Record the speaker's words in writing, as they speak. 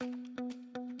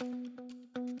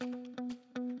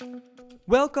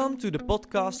Welcome to the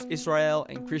podcast Israel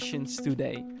and Christians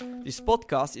Today. This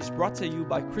podcast is brought to you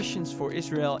by Christians for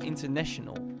Israel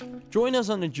International. Join us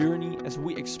on a journey as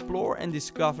we explore and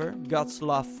discover God's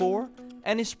love for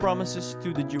and His promises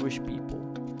to the Jewish people.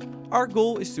 Our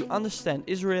goal is to understand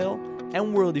Israel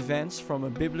and world events from a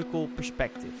biblical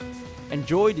perspective.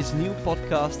 Enjoy this new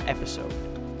podcast episode.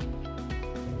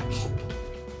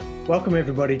 Welcome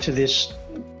everybody to this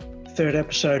third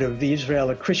episode of the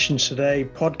Israel and Christians Today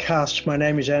podcast. My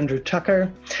name is Andrew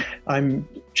Tucker. I'm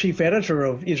chief editor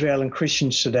of Israel and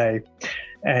Christians Today.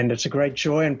 And it's a great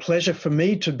joy and pleasure for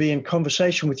me to be in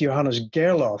conversation with Johannes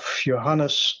Gerloff.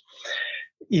 Johannes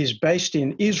is based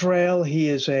in Israel. He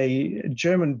is a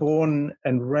German-born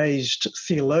and raised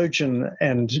theologian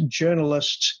and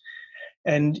journalist.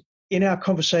 And in our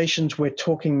conversations, we're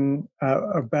talking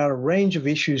about a range of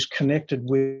issues connected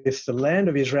with the land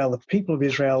of Israel, the people of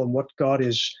Israel, and what God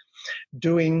is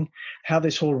doing, how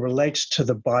this all relates to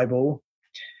the Bible.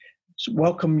 So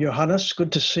welcome, Johannes.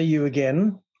 Good to see you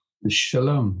again.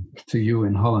 Shalom to you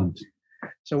in Holland.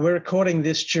 So we're recording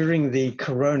this during the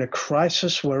corona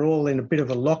crisis. We're all in a bit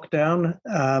of a lockdown.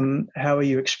 How are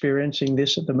you experiencing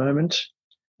this at the moment?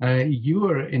 You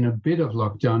are in a bit of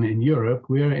lockdown in Europe.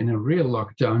 We're in a real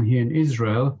lockdown here in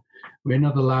Israel. We're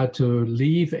not allowed to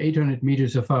leave 800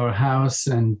 meters of our house.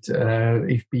 And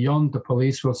if beyond, the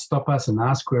police will stop us and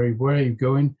ask, where are you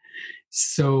going?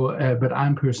 So, but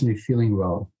I'm personally feeling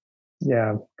well.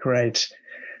 Yeah, great.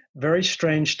 Very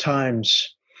strange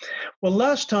times. Well,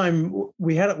 last time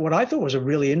we had what I thought was a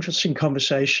really interesting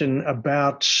conversation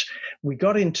we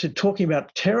got into talking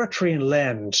about territory and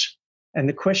land. And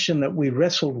the question that we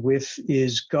wrestled with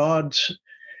is God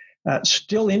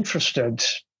still interested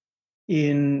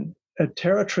in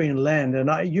territory and land?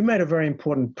 And you made a very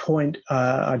important point.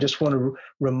 I just want to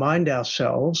remind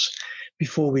ourselves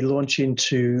before we launch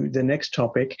into the next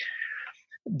topic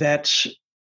that,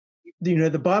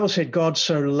 the Bible said God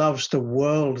so loves the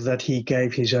world that he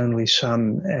gave his only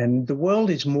son. And the world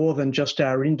is more than just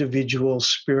our individual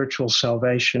spiritual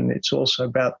salvation. It's also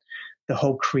about the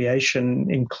whole creation,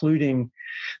 including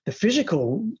the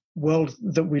physical world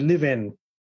that we live in.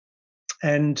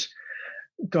 And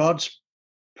God's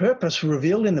purpose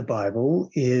revealed in the Bible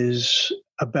is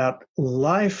about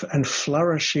life and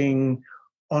flourishing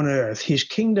on earth. His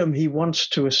kingdom he wants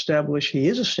to establish, he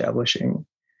is establishing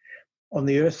on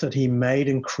the earth that he made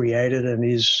and created and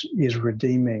is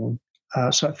redeeming.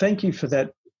 So thank you for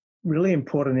that really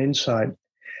important insight.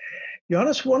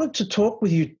 Johannes, wanted to talk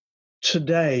with you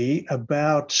today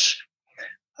about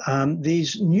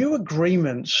these new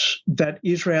agreements that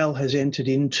Israel has entered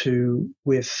into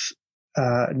with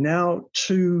now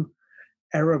two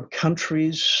Arab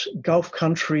countries, Gulf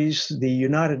countries, the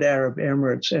United Arab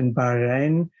Emirates and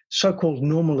Bahrain, so-called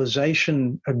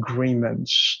normalization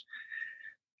agreements.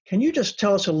 Can you just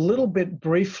tell us a little bit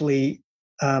briefly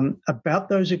about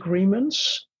those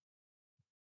agreements?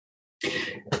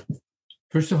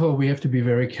 First of all, we have to be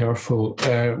very careful.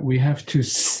 We have to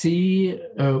see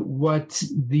what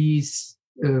these.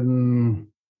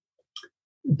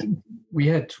 We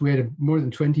had more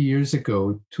than 20 years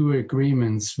ago 2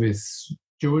 agreements with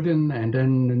Jordan, and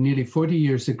then nearly 40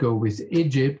 years ago with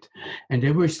Egypt, and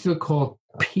they were still called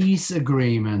peace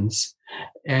agreements.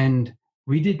 And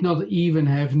we did not even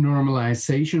have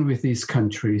normalization with these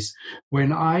countries.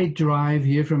 When I drive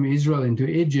here from Israel into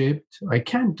Egypt, I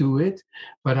can't do it,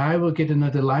 but I will get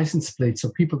another license plate so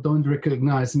people don't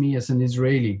recognize me as an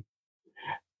Israeli.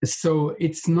 So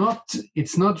it's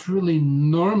not really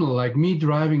normal. Like me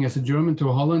driving as a German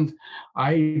to Holland,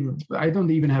 I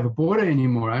don't even have a border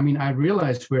anymore. I mean, I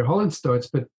realize where Holland starts,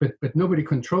 but nobody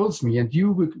controls me, and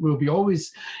you will be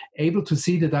always able to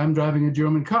see that I'm driving a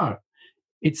German car.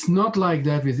 It's not like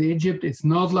that with Egypt. It's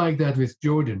not like that with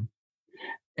Jordan.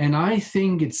 And I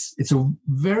think it's a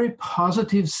very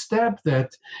positive step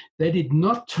that they did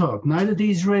not talk. Neither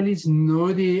the Israelis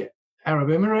nor the Arab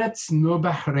Emirates nor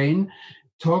Bahrain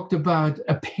talked about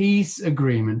a peace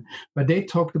agreement, but they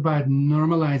talked about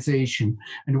normalization.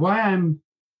 And why I'm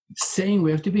saying we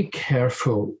have to be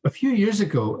careful. A few years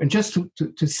ago, and just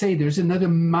to say there's another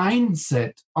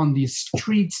mindset on the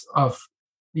streets of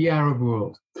the Arab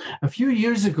world. A few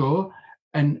years ago,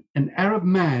 an Arab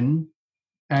man,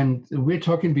 and we're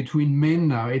talking between men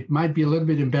now, it might be a little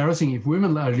bit embarrassing if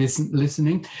women are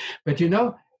listening, but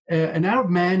an Arab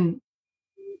man,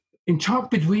 in talk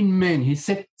between men, he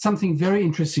said something very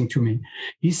interesting to me.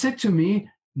 He said to me,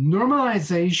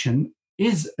 normalization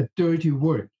is a dirty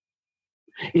word.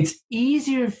 It's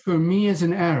easier for me as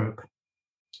an Arab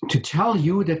to tell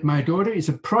you that my daughter is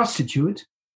a prostitute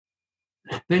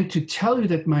than to tell you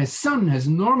that my son has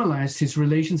normalized his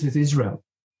relations with Israel.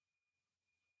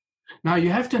 Now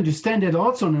you have to understand that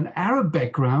also on an Arab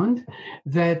background,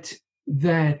 that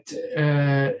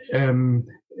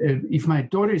if my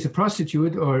daughter is a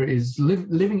prostitute or is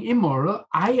living immoral,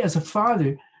 I as a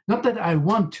father, not that I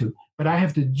want to, but I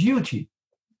have the duty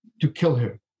to kill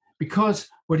her. Because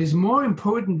what is more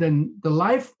important than the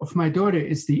life of my daughter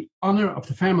is the honor of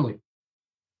the family.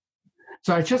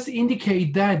 So I just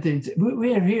indicate that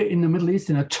we are here in the Middle East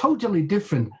in a totally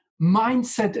different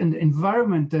mindset and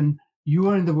environment than you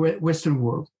are in the Western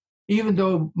world, even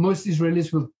though most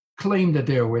Israelis will claim that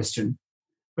they are Western.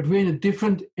 But we're in a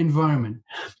different environment.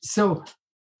 So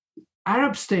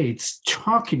Arab states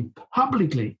talking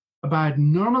publicly about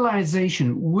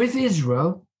normalization with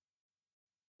Israel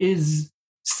is,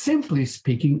 simply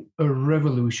speaking, a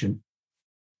revolution.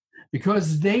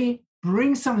 Because they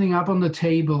bring something up on the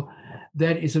table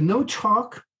that is a no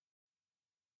talk.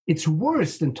 It's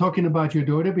worse than talking about your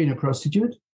daughter being a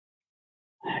prostitute.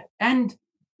 And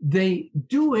they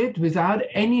do it without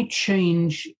any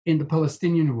change in the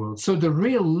Palestinian world. So the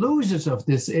real losers of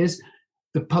this is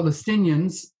the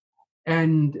Palestinians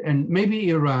and maybe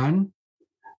Iran,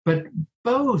 but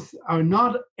both are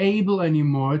not able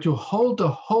anymore to hold the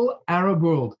whole Arab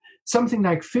world, something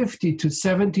like 50 to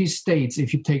 70 states,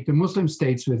 if you take the Muslim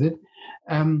states with it,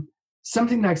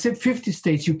 something like 50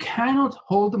 states, you cannot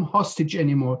hold them hostage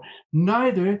anymore,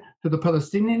 neither to the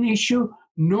Palestinian issue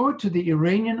nor to the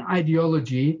Iranian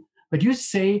ideology. But you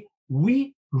say,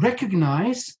 we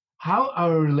recognize how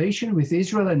our relation with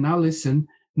Israel, and now listen,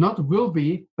 not will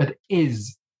be, but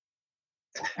is.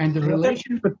 And the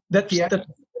relation with the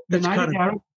United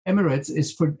Arab Emirates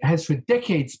has for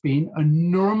decades been a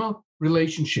normal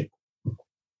relationship.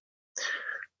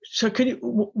 So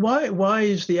why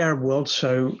is the Arab world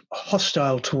so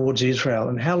hostile towards Israel,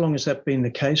 and how long has that been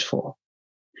the case for?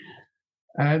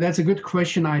 That's a good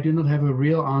question. I do not have a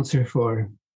real answer for,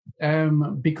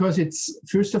 because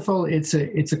first of all, it's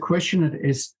a question that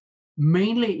is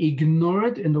mainly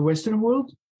ignored in the Western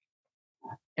world,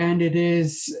 and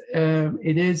it's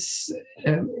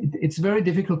very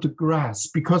difficult to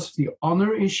grasp because of the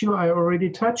honor issue I already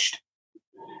touched.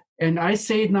 And I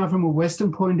say it now from a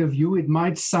Western point of view. It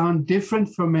might sound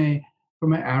different from an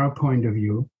Arab point of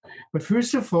view. But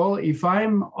first of all, if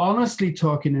I'm honestly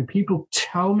talking and people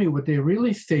tell me what they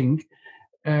really think,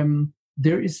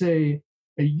 there is a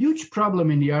huge problem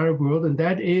in the Arab world, and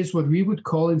that is what we would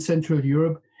call in Central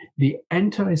Europe the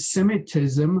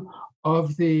anti-Semitism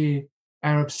of the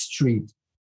Arab street.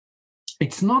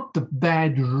 It's not the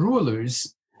bad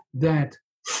rulers that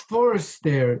force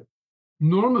their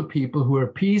normal people who are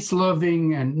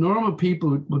peace-loving and normal people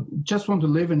who just want to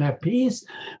live and have peace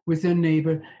with their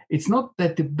neighbor. It's not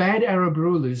that the bad Arab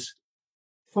rulers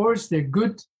force their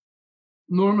good,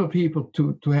 normal people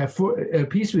to have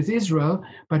peace with Israel,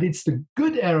 but it's the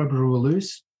good Arab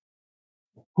rulers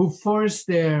who force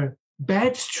their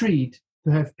bad street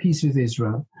to have peace with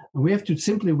Israel. And we have to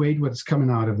simply wait what's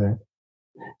coming out of that.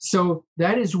 So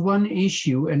that is one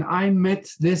issue, and I met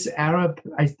this Arab.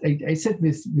 I said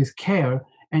with care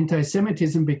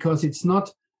anti-Semitism because it's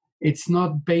not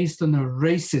based on a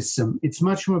racism. It's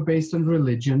much more based on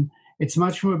religion. It's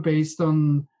much more based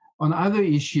on other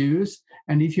issues.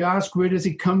 And if you ask where does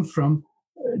it come from,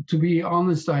 to be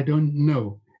honest, I don't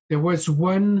know. There was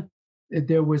one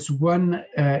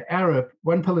Arab,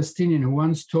 one Palestinian who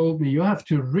once told me, "You have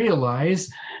to realize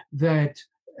that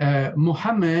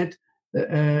Muhammad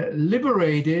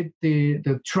liberated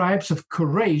the tribes of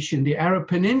Quraysh in the Arab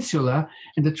Peninsula,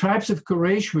 and the tribes of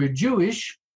Quraysh were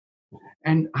Jewish,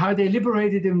 and how they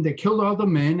liberated them, they killed all the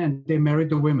men and they married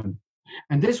the women.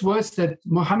 And this was that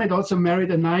Muhammad also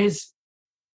married a nice,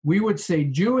 we would say,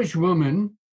 Jewish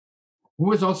woman who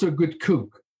was also a good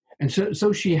cook. And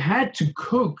so she had to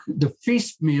cook the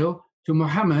feast meal to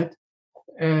Muhammad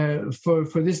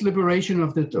for this liberation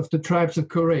of the tribes of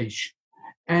Quraysh.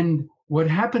 And what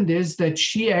happened is that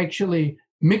she actually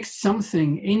mixed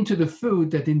something into the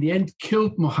food that in the end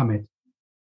killed Muhammad.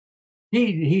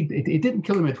 It didn't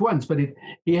kill him at once, but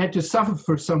he had to suffer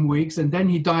for some weeks, and then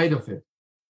he died of it.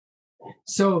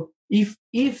 So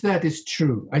if that is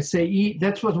true, I say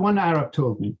that's what one Arab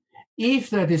told me. If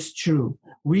that is true,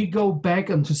 we go back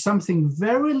onto something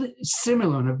very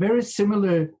similar, on a very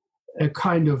similar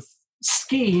kind of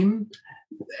scheme,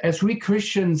 as we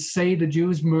Christians say the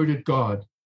Jews murdered God.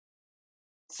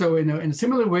 So in a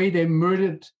similar way, they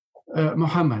murdered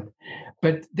Muhammad.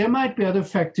 But there might be other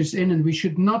factors in, and we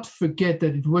should not forget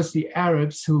that it was the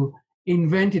Arabs who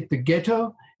invented the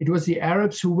ghetto. It was the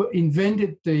Arabs who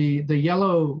invented the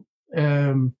yellow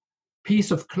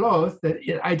piece of cloth that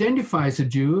identifies a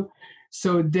Jew.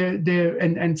 So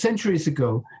and centuries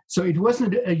ago. So it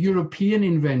wasn't a European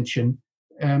invention.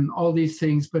 all these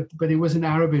things, but it was an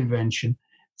Arab invention.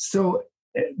 So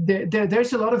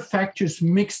there's a lot of factors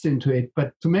mixed into it.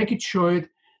 But to make it short,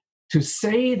 to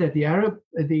say that the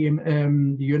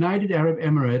United Arab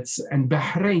Emirates and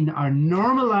Bahrain are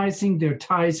normalizing their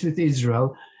ties with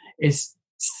Israel is,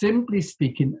 simply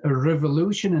speaking, a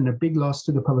revolution and a big loss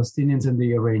to the Palestinians and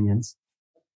the Iranians.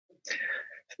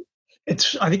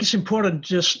 I think it's important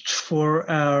just for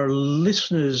our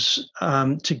listeners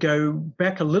to go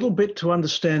back a little bit to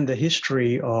understand the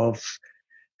history of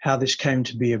how this came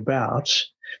to be about.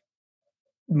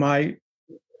 My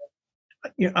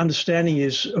understanding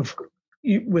is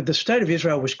when the State of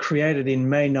Israel was created in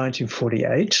May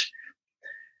 1948.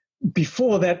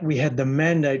 Before that, we had the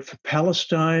Mandate for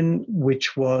Palestine,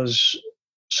 which was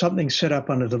something set up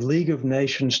under the League of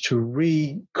Nations to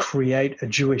recreate a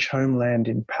Jewish homeland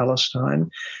in Palestine.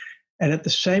 And at the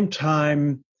same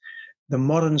time, the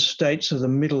modern states of the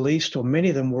Middle East, or many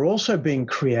of them, were also being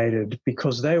created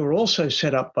because they were also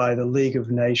set up by the League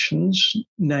of Nations,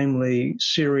 namely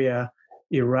Syria,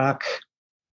 Iraq,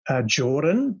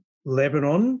 Jordan,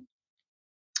 Lebanon.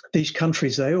 These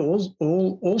countries, they all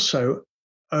also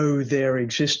owe their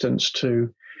existence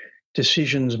to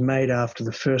decisions made after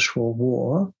the First World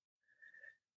War.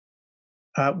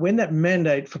 When that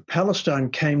Mandate for Palestine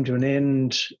came to an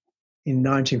end in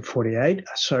 1948,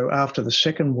 so after the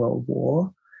Second World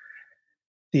War,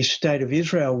 the State of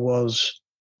Israel was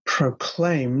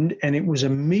proclaimed, and it was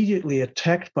immediately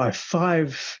attacked by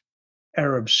 5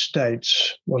 Arab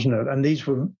states, wasn't it? And these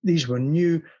were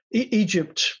new.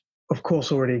 Egypt, of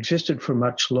course, already existed for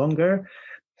much longer,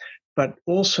 but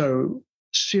also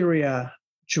Syria,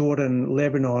 Jordan,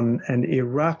 Lebanon, and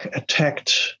Iraq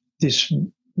attacked this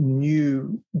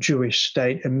new Jewish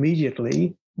state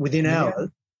immediately within hours.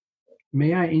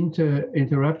 May I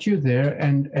interrupt you there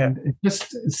and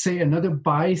just say another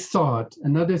thought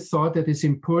that is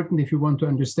important if you want to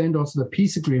understand also the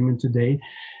peace agreement today.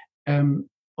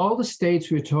 All the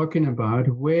states we're talking about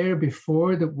were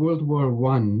before the World War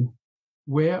I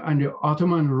were under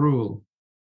Ottoman rule.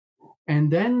 And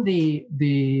then the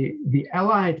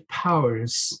Allied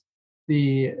powers,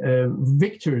 the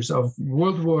victors of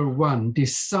World War I,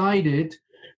 decided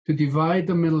to divide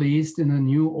the Middle East in a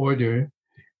new order.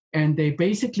 And they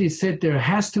basically said there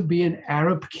has to be an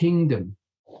Arab kingdom.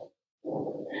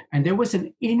 And there was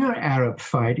an inner Arab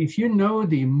fight. If you know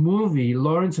the movie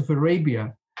Lawrence of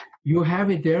Arabia, you have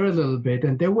it there a little bit.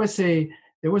 And there was an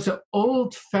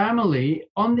old family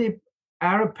on the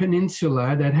Arab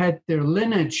Peninsula that had their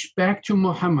lineage back to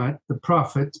Muhammad, the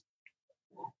Prophet,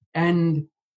 and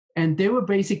they were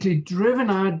basically driven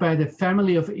out by the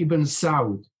family of Ibn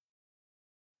Saud.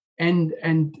 And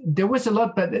there was a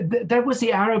lot, but that was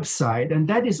the Arab side, and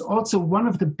that is also one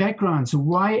of the backgrounds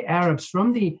why Arabs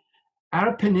from the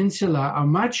Arab Peninsula are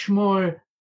much more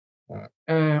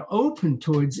open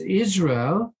towards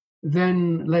Israel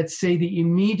than, let's say, the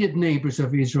immediate neighbors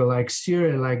of Israel, like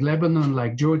Syria, like Lebanon,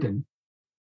 like Jordan.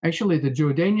 Actually, the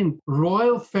Jordanian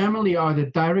royal family are the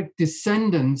direct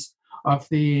descendants of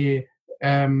the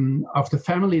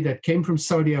family that came from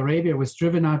Saudi Arabia, was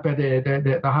driven out by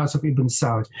the house of Ibn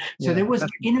Saud. So there was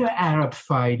inner Arab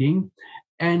fighting,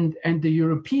 and the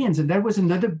Europeans, and that was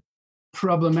another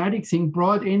problematic thing,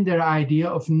 brought in their idea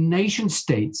of nation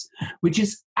states, which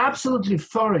is absolutely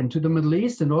foreign to the Middle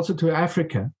East and also to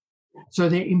Africa. So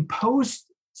they imposed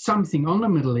something on the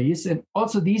Middle East, and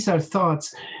also these are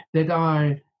thoughts that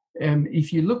are,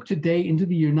 if you look today into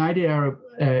the United Arab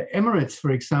Emirates,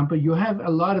 for example, you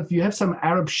have some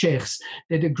Arab sheikhs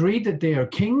that agree that they are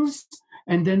kings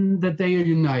and then that they are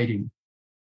uniting.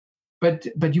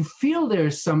 But you feel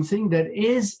there's something that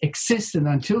is existent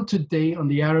until today on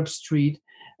the Arab street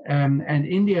and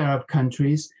in the Arab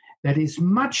countries that is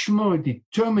much more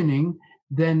determining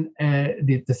than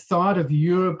the thought of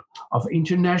Europe, of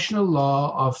international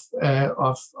law,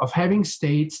 of having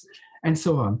states, and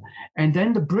so on. And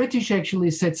then the British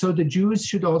actually said, so the Jews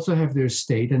should also have their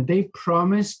state. And they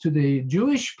promised to the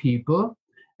Jewish people,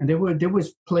 and there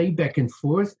was play back and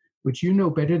forth, which you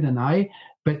know better than I,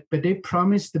 but they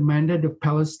promised the Mandate of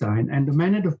Palestine. And the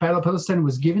Mandate of Palestine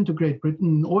was given to Great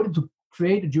Britain in order to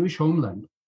create a Jewish homeland.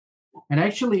 And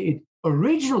actually, it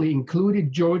originally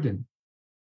included Jordan.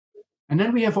 And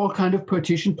then we have all kinds of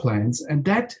partition plans, and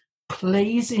that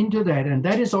plays into that. And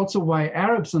that is also why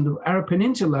Arabs on the Arab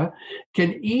Peninsula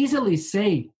can easily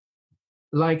say,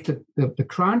 like the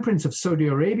Crown Prince of Saudi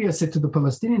Arabia said to the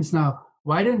Palestinians, now,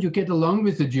 why don't you get along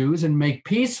with the Jews and make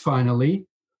peace finally?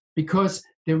 Because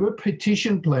there were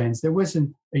partition plans. There was a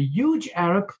huge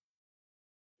Arab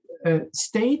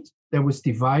state that was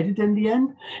divided in the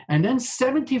end. And then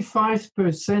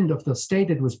 75% of the state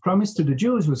that was promised to the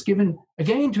Jews was given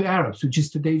again to Arabs, which is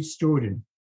today's Jordan.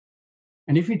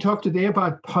 And if we talk today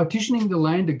about partitioning the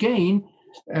land again,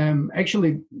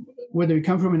 actually, whether we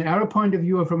come from an Arab point of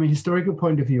view or from a historical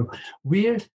point of view,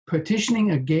 we're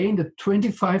partitioning again the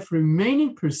 25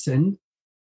 remaining percent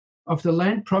of the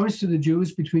land promised to the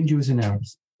Jews between Jews and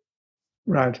Arabs.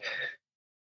 Right.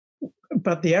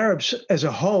 But the Arabs as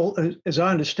a whole, as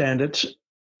I understand it,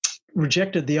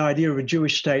 rejected the idea of a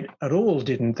Jewish state at all,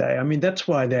 didn't they? I mean, that's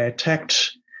why they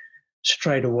attacked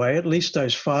straight away, at least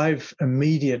those 5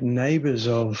 immediate neighbors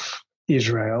of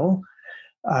Israel.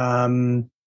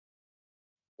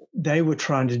 They were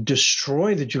trying to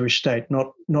destroy the Jewish state,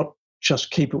 not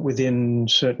just keep it within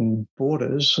certain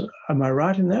borders. Am I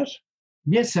right in that?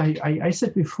 Yes, I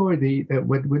said before,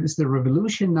 what is the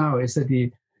revolution now is that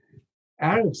the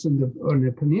Arabs on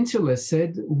the peninsula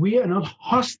said, we are not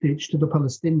hostage to the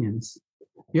Palestinians.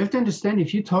 You have to understand,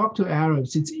 if you talk to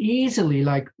Arabs, it's easily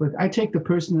but I take the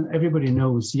person everybody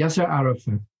knows, Yasser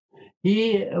Arafat.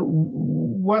 He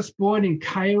was born in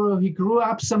Cairo. He grew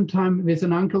up sometime with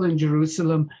an uncle in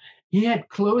Jerusalem. He had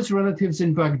close relatives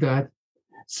in Baghdad.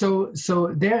 So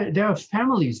there are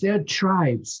families, there are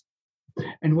tribes.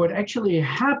 And what actually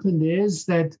happened is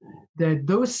that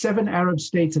those 7 Arab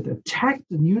states that attacked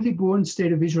the newly born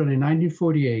state of Israel in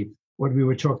 1948, what we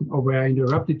were talking about, where I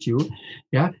interrupted you,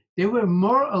 they were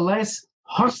more or less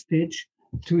hostage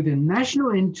to the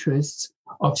national interests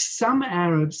of some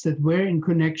Arabs that were in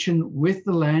connection with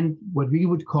the land, what we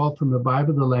would call from the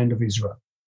Bible, the land of Israel.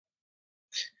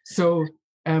 So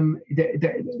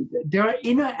there are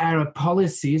inner Arab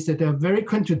policies that are very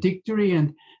contradictory,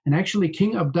 and actually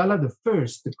King Abdullah I,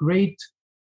 the great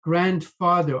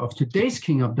grandfather of today's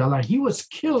King Abdullah, he was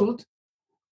killed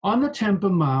on the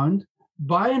Temple Mount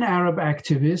by an Arab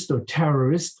activist or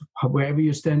terrorist, wherever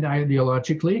you stand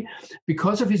ideologically,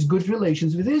 because of his good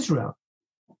relations with Israel.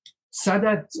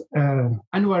 Anwar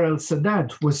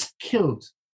al-Sadat was killed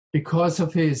because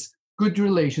of his good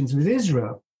relations with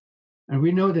Israel. And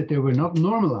we know that they were not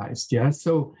normalized,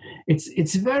 So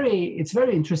it's very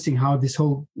interesting how this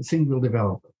whole thing will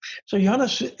develop. So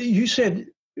Johannes, you said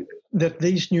that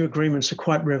these new agreements are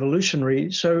quite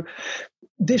revolutionary. So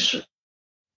this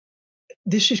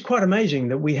is quite amazing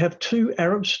that we have 2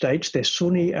 Arab states, they're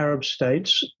Sunni Arab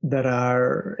states, that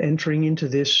are entering into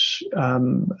this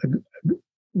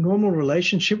normal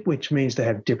relationship, which means they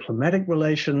have diplomatic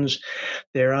relations.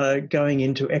 They're going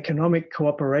into economic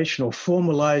cooperation or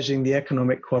formalizing the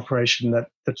economic cooperation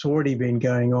that's already been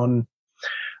going on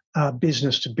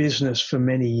business to business for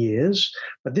many years.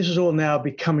 But this is all now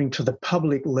becoming to the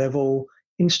public level,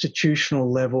 institutional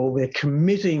level. They're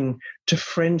committing to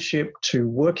friendship, to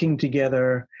working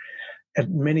together at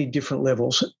many different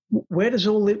levels. Where is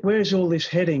all this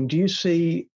heading? Do you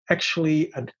see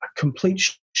actually a complete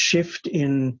shift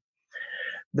in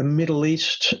the Middle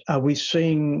East? Are we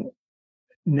seeing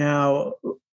now,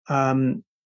 let's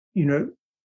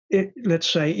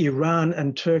say Iran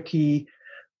and Turkey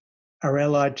are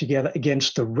allied together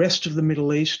against the rest of the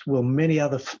Middle East? Will many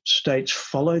other states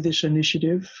follow this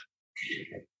initiative?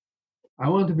 I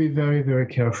want to be very, very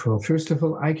careful. First of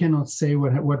all, I cannot say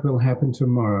what will happen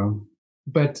tomorrow.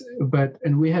 But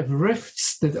we have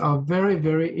rifts that are very,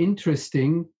 very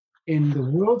interesting in the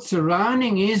world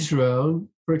surrounding Israel.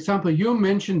 For example, you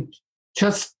mentioned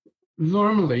just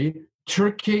normally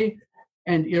Turkey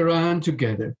and Iran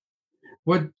together.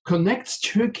 What connects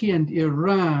Turkey and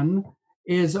Iran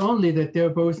is only that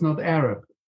they're both not Arab.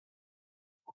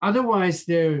 Otherwise,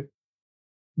 they're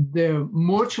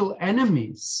mortal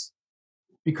enemies,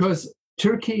 because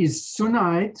Turkey is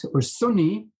Sunnite or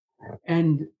Sunni,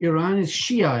 and Iran is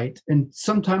Shiite. And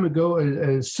some time ago,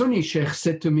 a Sunni sheikh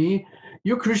said to me,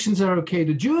 you Christians are okay,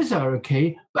 the Jews are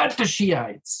okay, but the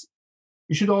Shiites,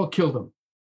 you should all kill them.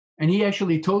 And he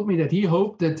actually told me that he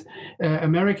hoped that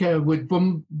America would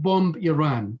bomb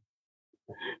Iran.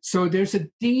 So there's a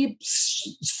deep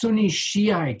Sunni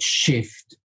Shiite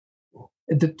shift.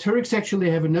 The Turks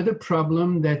actually have another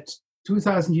problem that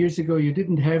 2,000 years ago you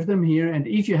didn't have them here. And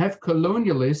if you have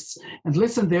colonialists, and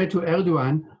listen there to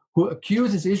Erdogan, who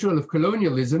accuses Israel of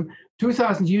colonialism,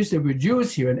 2,000 years there were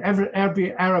Jews here, and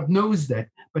every Arab knows that,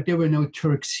 but there were no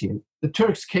Turks here. The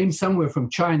Turks came somewhere from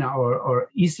China or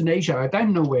Eastern Asia, I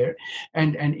don't know where,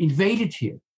 and invaded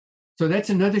here. So that's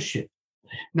another shift.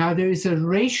 Now there is a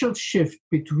racial shift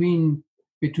between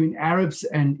Arabs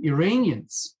and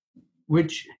Iranians,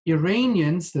 which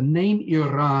Iranians, the name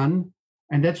Iran,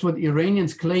 and that's what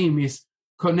Iranians claim, is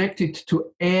connected to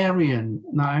Aryan.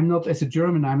 Now, I'm not, as a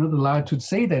German, I'm not allowed to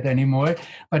say that anymore,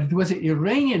 but it was an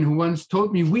Iranian who once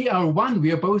told me, we are one,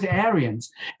 we are both Aryans.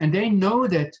 And they know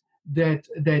that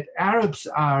Arabs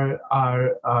are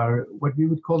what we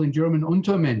would call in German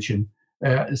Untermenschen,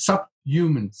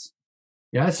 subhumans.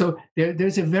 Yeah, so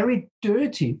there's a very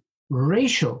dirty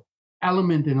racial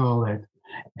element in all that.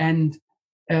 And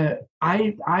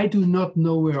I do not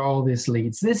know where all this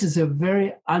leads. This is a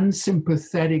very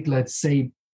unsympathetic, let's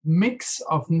say, mix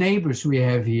of neighbors we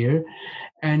have here,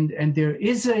 and there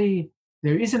is an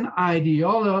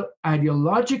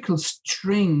ideological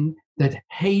string that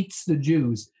hates the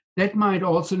Jews. That might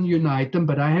also unite them,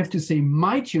 but I have to say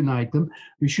might unite them.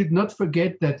 We should not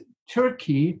forget that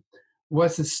Turkey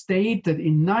was a state that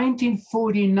in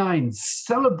 1949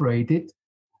 celebrated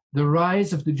the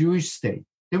rise of the Jewish state.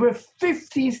 There were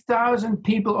 50,000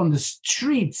 people on the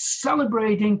streets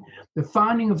celebrating the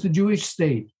founding of the Jewish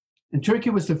state. And Turkey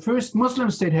was the first Muslim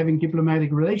state having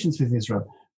diplomatic relations with Israel.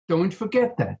 Don't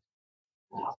forget that.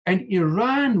 And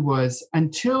Iran was,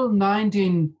 until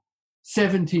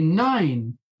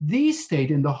 1979, the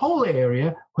state in the whole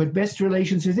area who had best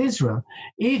relations with Israel.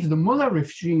 If the Mullah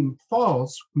regime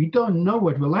falls, we don't know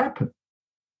what will happen.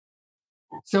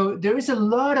 So there is a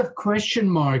lot of question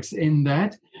marks in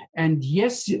that. And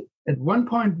yes, at one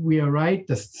point we are right,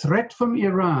 the threat from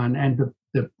Iran and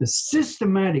the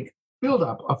systematic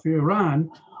buildup of Iran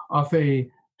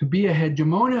to be a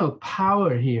hegemonial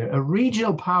power here, a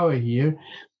regional power here,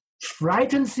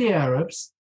 frightens the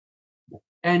Arabs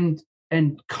and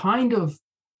kind of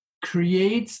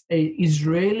creates a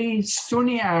Israeli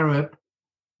Sunni Arab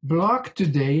bloc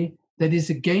today that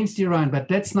is against Iran. But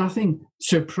that's nothing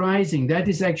surprising. That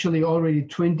is actually already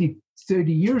 20,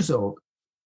 30 years old.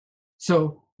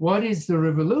 So what is the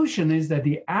revolution is that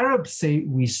the Arabs say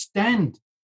we stand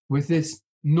with this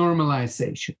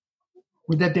normalization,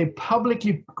 that they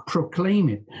publicly proclaim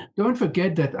it. Don't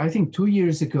forget that I think 2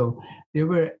 years ago, there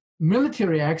were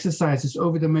military exercises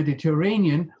over the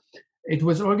Mediterranean. It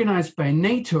was organized by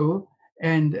NATO,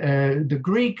 and the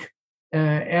Greek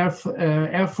Air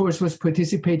Force was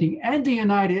participating, and the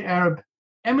United Arab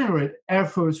Emirates Air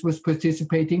Force was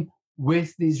participating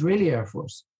with the Israeli Air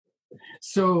Force.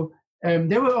 So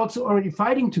they were also already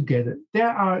fighting together.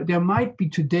 There might be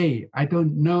today, I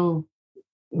don't know,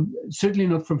 certainly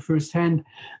not from firsthand,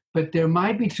 but there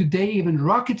might be today even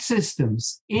rocket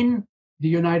systems in the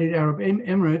United Arab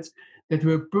Emirates that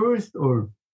were birthed or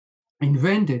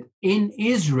invented in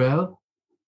Israel,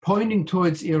 pointing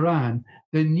towards Iran.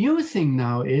 The new thing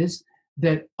now is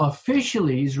that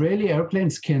officially Israeli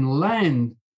airplanes can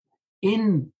land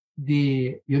in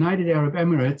the United Arab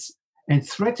Emirates and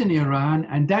threaten Iran,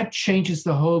 and that changes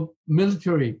the whole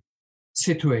military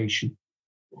situation.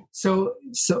 So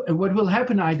what will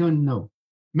happen, I don't know.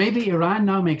 Maybe Iran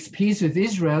now makes peace with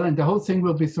Israel and the whole thing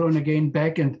will be thrown again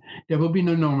back and there will be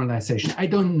no normalization. I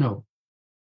don't know.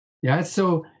 Yeah,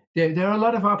 so there are a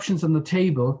lot of options on the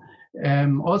table.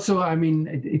 Also, I mean,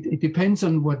 it depends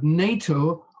on what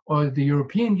NATO or the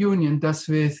European Union does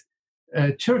with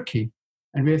Turkey.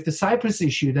 And we have the Cyprus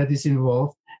issue that is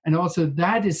involved. And also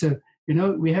that is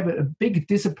we have a big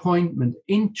disappointment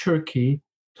in Turkey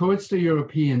towards the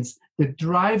Europeans that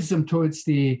drives them towards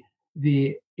the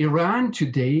Iran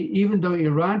today, even though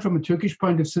Iran, from a Turkish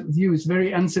point of view, is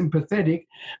very unsympathetic.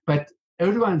 But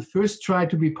Erdogan first tried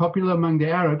to be popular among the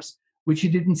Arabs, which he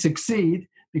didn't succeed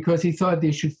because he thought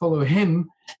they should follow him.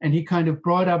 And he kind of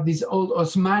brought up these old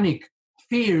Osmanic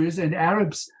fears, and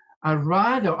Arabs are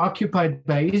rather occupied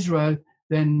by Israel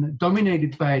than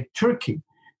dominated by Turkey.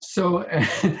 So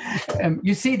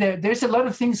you see that there's a lot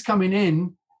of things coming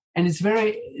in, and it's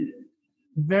very,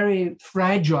 very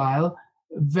fragile,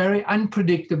 very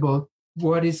unpredictable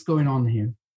what is going on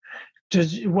here.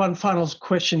 Just one final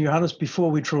question, Johannes,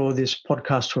 before we draw this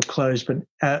podcast to a close, but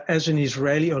as an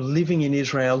Israeli or living in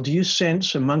Israel, do you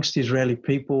sense amongst the Israeli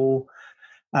people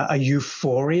a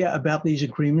euphoria about these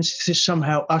agreements? Is this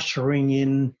somehow ushering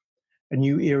in a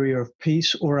new area of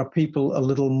peace, or are people a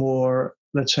little more,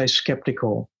 let's say,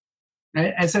 skeptical?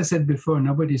 As I said before,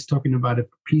 nobody's talking about a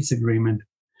peace agreement.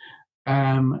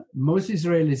 Most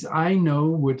Israelis I know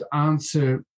would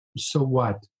answer, so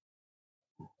what?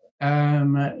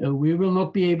 We will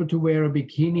not be able to wear a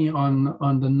bikini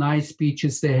on the nice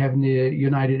beaches they have in the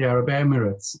United Arab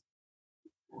Emirates.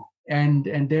 And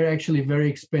they're actually very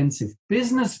expensive.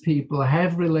 Business people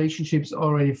have relationships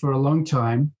already for a long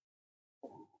time.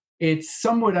 It's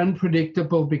somewhat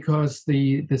unpredictable because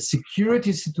the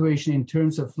security situation in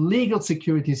terms of legal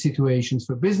security situations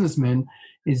for businessmen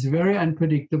is very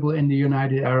unpredictable in the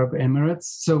United Arab Emirates.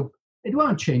 So it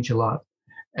won't change a lot.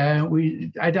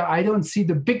 I don't see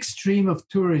the big stream of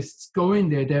tourists going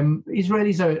there. The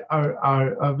Israelis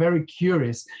are very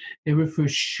curious. They will for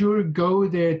sure go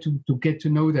there to get to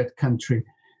know that country.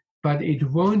 But it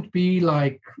won't be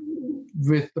like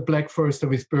with the Black Forest or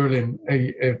with Berlin,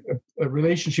 a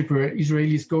relationship where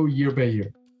Israelis go year by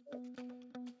year.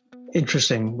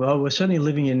 Interesting. Well, we're certainly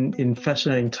living in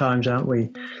fascinating times, aren't we?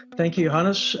 Thank you,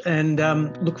 Hannes, and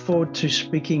look forward to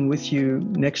speaking with you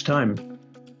next time.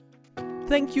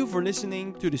 Thank you for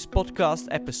listening to this podcast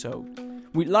episode.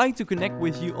 We'd like to connect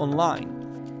with you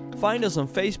online. Find us on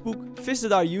Facebook,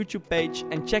 visit our YouTube page,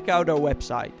 and check out our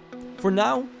website. For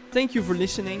now, thank you for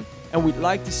listening, and we'd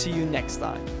like to see you next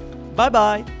time.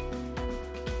 Bye-bye!